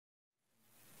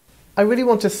I really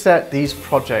want to set these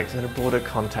projects in a broader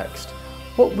context.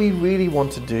 What we really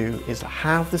want to do is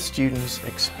have the students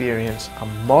experience a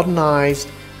modernized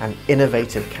and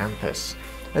innovative campus.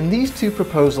 And these two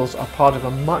proposals are part of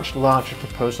a much larger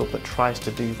proposal that tries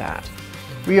to do that.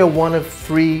 We are one of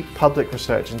 3 public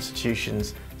research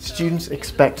institutions students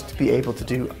expect to be able to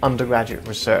do undergraduate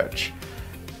research.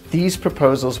 These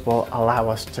proposals will allow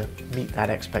us to meet that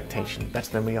expectation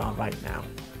better than we are right now.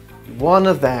 One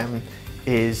of them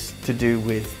is to do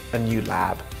with a new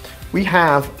lab. We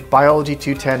have Biology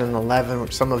 210 and 11,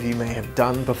 which some of you may have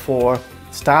done before.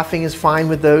 Staffing is fine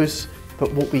with those,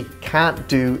 but what we can't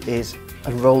do is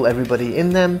enroll everybody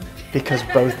in them because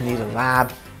both need a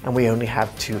lab and we only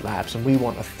have 2 labs and we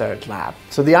want a 3rd lab.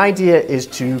 So the idea is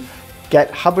to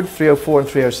get Hubbard 304 and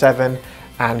 307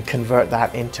 and convert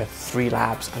that into 3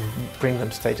 labs and bring them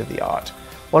state of the art.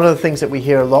 One of the things that we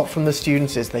hear a lot from the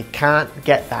students is they can't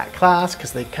get that class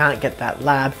because they can't get that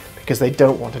lab because they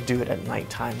don't want to do it at night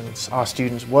time, and our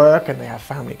students work and they have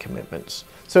family commitments.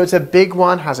 So it's a big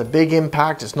one, has a big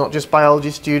impact. It's not just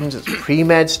biology students, it's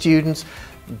pre-med students,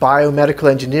 biomedical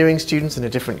engineering students in a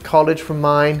different college from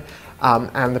mine,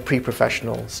 and the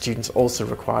pre-professional students also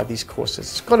require these courses.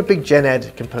 It's got a big gen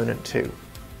ed component too.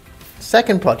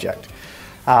 Second project.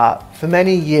 For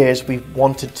many years we've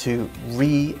wanted to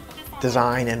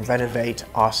redesign and renovate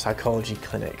our psychology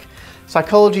clinic.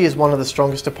 Psychology is one of the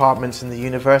strongest departments in the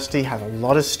university, has a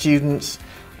lot of students,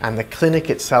 and the clinic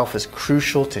itself is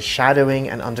crucial to shadowing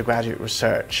and undergraduate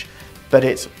research, but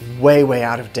it's way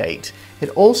out of date. It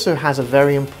also has a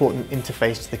very important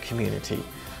interface to the community.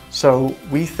 So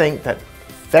we think that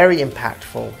very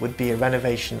impactful would be a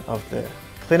renovation of the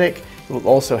clinic. It will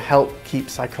also help keep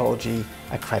psychology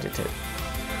accredited.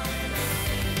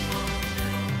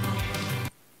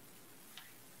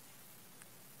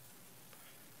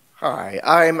 Hi,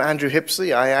 I'm Andrew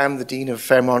Hippisley. I am the Dean of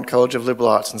Fairmount College of Liberal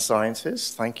Arts and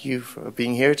Sciences. Thank you for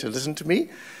being here to listen to me.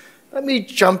 Let me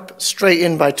jump straight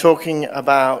in by talking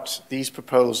about these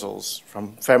proposals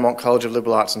from Fairmount College of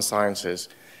Liberal Arts and Sciences.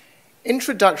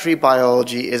 Introductory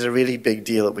biology is a really big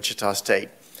deal at Wichita State.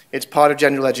 It's part of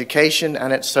general education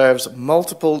and it serves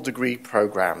multiple degree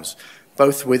programs,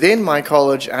 both within my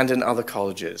college and in other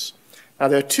colleges. Now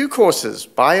there are 2 courses,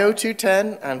 Bio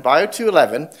 210 and Bio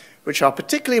 211, which are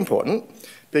particularly important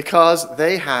because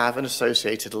they have an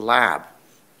associated lab.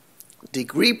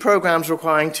 Degree programs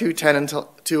requiring 210 and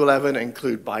 211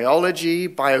 include biology,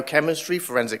 biochemistry,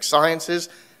 forensic sciences,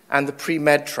 and the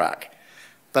pre-med track.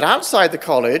 But outside the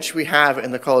college, we have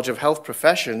in the College of Health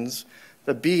Professions,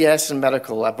 the BS in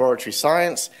Medical Laboratory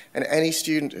Science, and any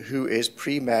student who is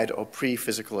pre-med or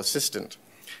pre-physical assistant.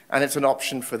 And it's an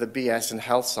option for the BS in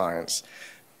Health Science.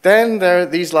 Then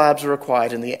these labs are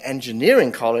required in the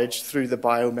engineering college through the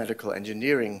biomedical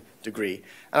engineering degree.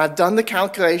 And I've done the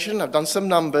calculation, I've done some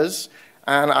numbers,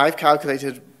 and I've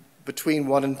calculated between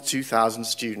 1,000 and 2,000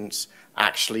 students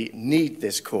actually need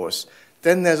this course.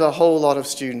 Then there's a whole lot of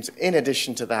students in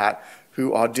addition to that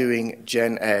who are doing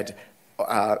gen ed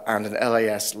and an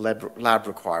LAS lab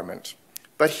requirement.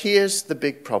 But here's the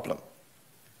big problem.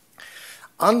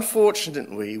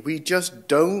 Unfortunately, we just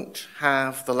don't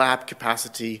have the lab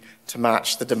capacity to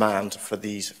match the demand for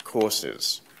these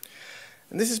courses.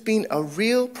 And this has been a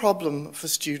real problem for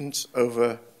students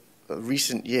over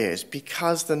recent years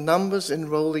because the numbers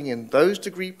enrolling in those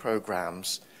degree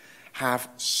programs have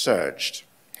surged.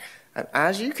 And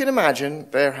as you can imagine,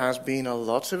 there has been a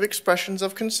lot of expressions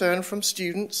of concern from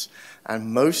students,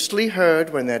 and mostly heard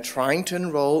when they're trying to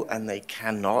enroll and they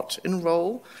cannot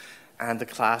enroll, and the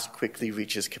class quickly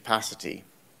reaches capacity.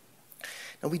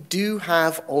 Now, we do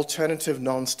have alternative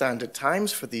non-standard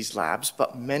times for these labs,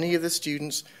 but many of the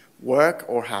students work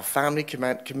or have family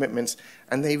commitments,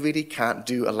 and they really can't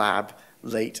do a lab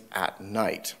late at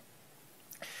night.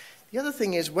 The other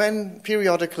thing is when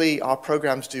periodically our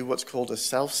programs do what's called a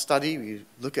self-study, we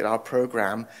look at our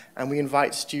program and we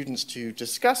invite students to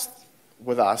discuss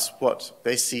with us what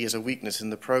they see as a weakness in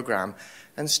the program.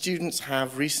 And students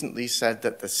have recently said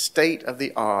that the state of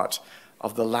the art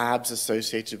of the labs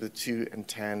associated with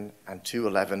 210 and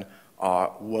 211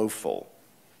 are woeful.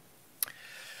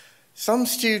 Some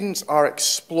students are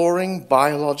exploring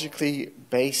biologically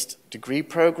based degree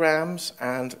programs,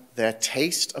 and their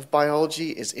taste of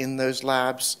biology is in those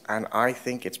labs, and I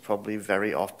think it's probably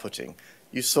very off-putting.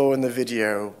 You saw in the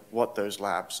video what those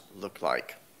labs look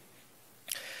like.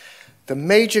 The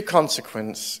major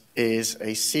consequence is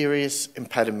a serious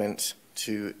impediment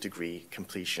to degree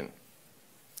completion.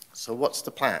 So what's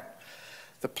the plan?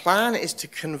 The plan is to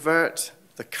convert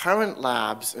the current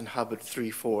labs in Hubbard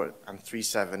 3.4 and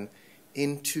 3.7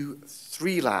 into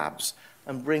 3 labs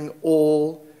and bring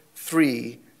all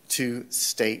 3 to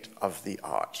state of the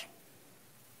art.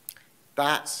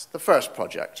 That's the first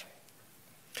project.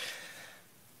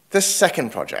 The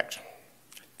second project.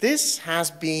 This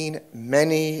has been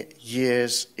many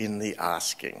years in the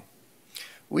asking.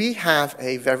 We have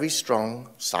a very strong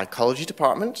psychology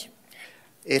department.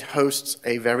 It hosts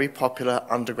a very popular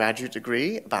undergraduate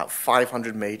degree, about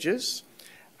 500 majors,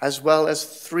 as well as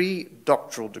 3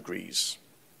 doctoral degrees.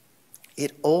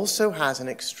 It also has an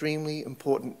extremely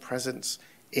important presence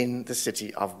in the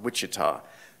city of Wichita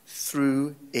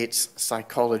through its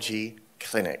psychology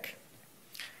clinic.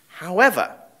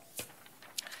 However,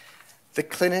 the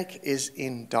clinic is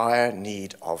in dire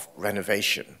need of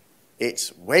renovation.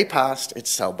 It's way past its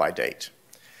sell-by date.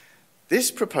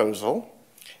 This proposal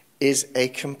is a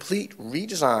complete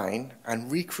redesign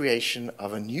and recreation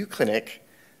of a new clinic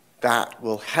that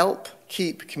will help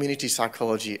keep community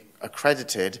psychology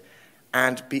accredited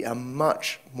and be a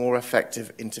much more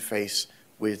effective interface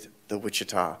with the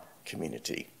Wichita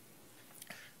community.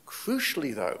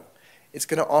 Crucially, though, it's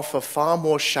going to offer far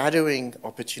more shadowing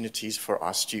opportunities for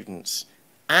our students.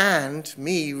 And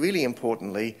really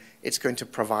importantly, it's going to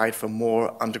provide for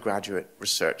more undergraduate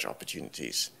research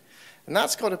opportunities. And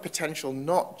that's got a potential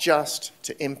not just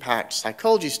to impact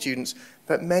psychology students,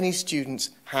 but many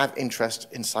students have interest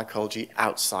in psychology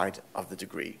outside of the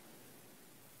degree.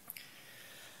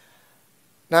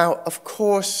 Now, of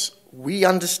course, we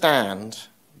understand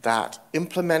that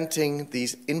implementing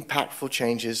these impactful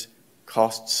changes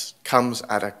comes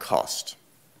at a cost.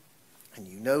 And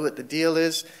you know what the deal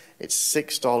is. It's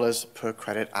 $6 per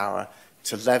credit hour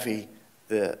to levy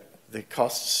the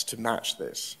costs to match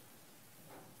this.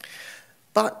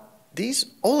 But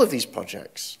all of these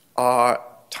projects are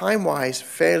time-wise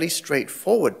fairly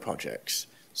straightforward projects.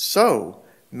 So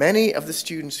many of the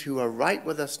students who are right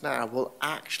with us now will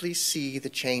actually see the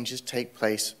changes take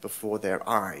place before their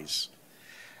eyes.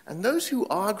 And those who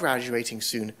are graduating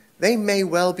soon, they may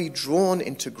well be drawn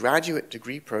into graduate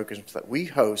degree programs that we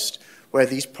host where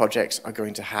these projects are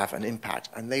going to have an impact,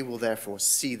 and they will therefore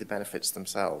see the benefits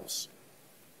themselves.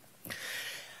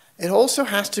 It also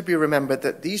has to be remembered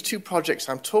that these 2 projects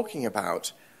I'm talking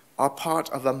about are part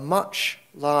of a much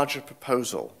larger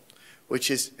proposal, which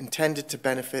is intended to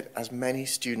benefit as many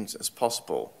students as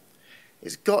possible.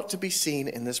 It's got to be seen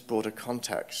in this broader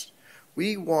context.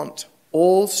 We want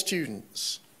all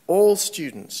students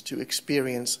to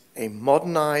experience a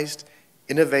modernized,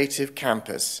 innovative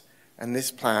campus, and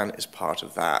this plan is part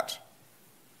of that.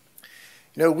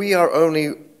 You know, we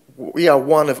are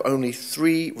one of only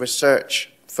 3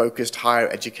 research-focused higher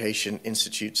education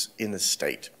institutes in the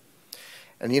state.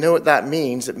 And you know what that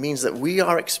means? It means that we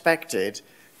are expected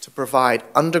to provide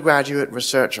undergraduate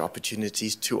research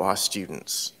opportunities to our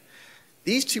students.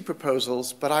 These 2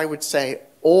 proposals, but I would say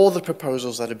all the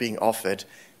proposals that are being offered,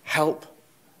 help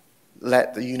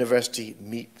let the university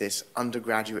meet this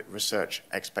undergraduate research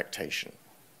expectation.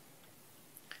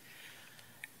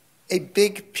 A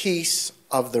big piece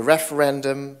of the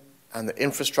referendum and the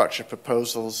infrastructure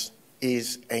proposals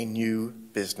is a new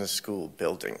business school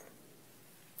building.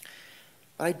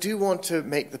 I do want to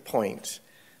make the point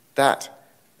that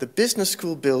the business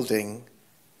school building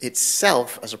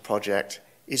itself as a project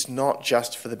is not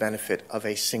just for the benefit of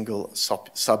a single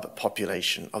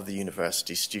subpopulation of the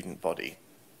university student body.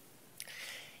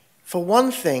 For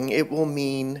one thing, it will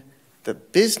mean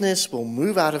that business will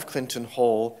move out of Clinton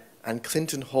Hall and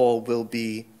Clinton Hall will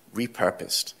be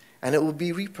repurposed. And it will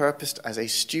be repurposed as a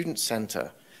student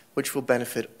center, which will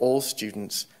benefit all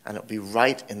students, and it will be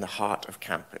right in the heart of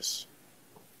campus.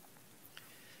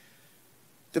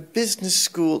 The business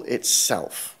school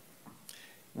itself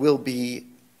will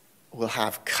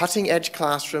have cutting-edge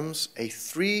classrooms, a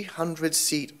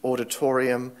 300-seat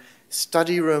auditorium,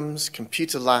 study rooms,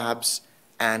 computer labs,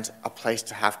 and a place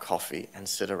to have coffee and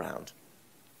sit around.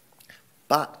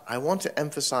 But I want to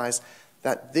emphasize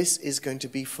that this is going to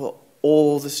be for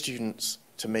all the students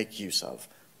to make use of,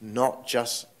 not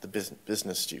just the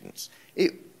business students.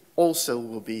 It also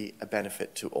will be a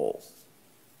benefit to all.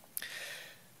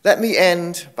 Let me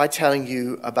end by telling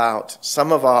you about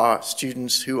some of our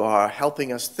students who are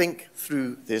helping us think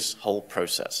through this whole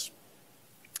process.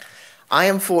 I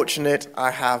am fortunate I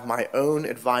have my own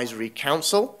advisory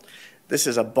council. This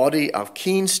is a body of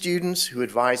keen students who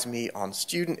advise me on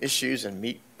student issues and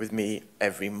meet with me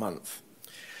every month.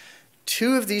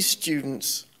 2 of these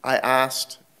students I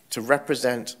asked to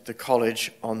represent the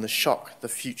college on the Shock the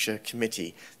Future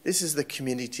Committee. This is the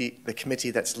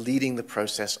committee that's leading the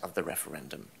process of the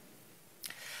referendum.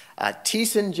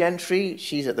 Teeson Gentry,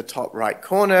 she's at the top right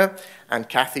corner, and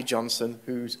Kathy Johnson,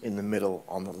 who's in the middle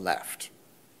on the left.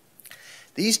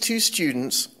 These two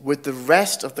students, with the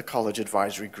rest of the college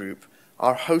advisory group,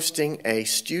 are hosting a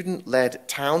student-led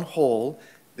town hall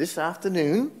this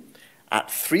afternoon at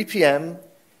 3 p.m.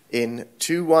 in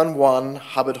 211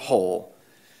 Hubbard Hall.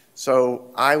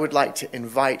 So I would like to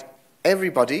invite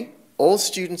everybody, all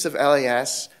students of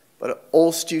LAS, but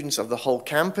all students of the whole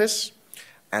campus,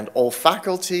 and all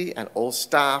faculty and all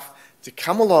staff to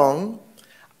come along,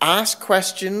 ask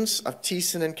questions of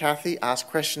Thiessen and Kathy, ask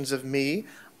questions of me.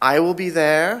 I will be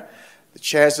there, the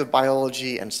chairs of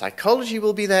biology and psychology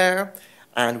will be there,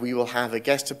 and we will have a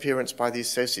guest appearance by the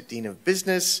Associate Dean of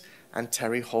Business and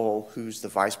Terry Hall, who's the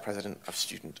Vice President of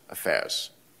Student Affairs.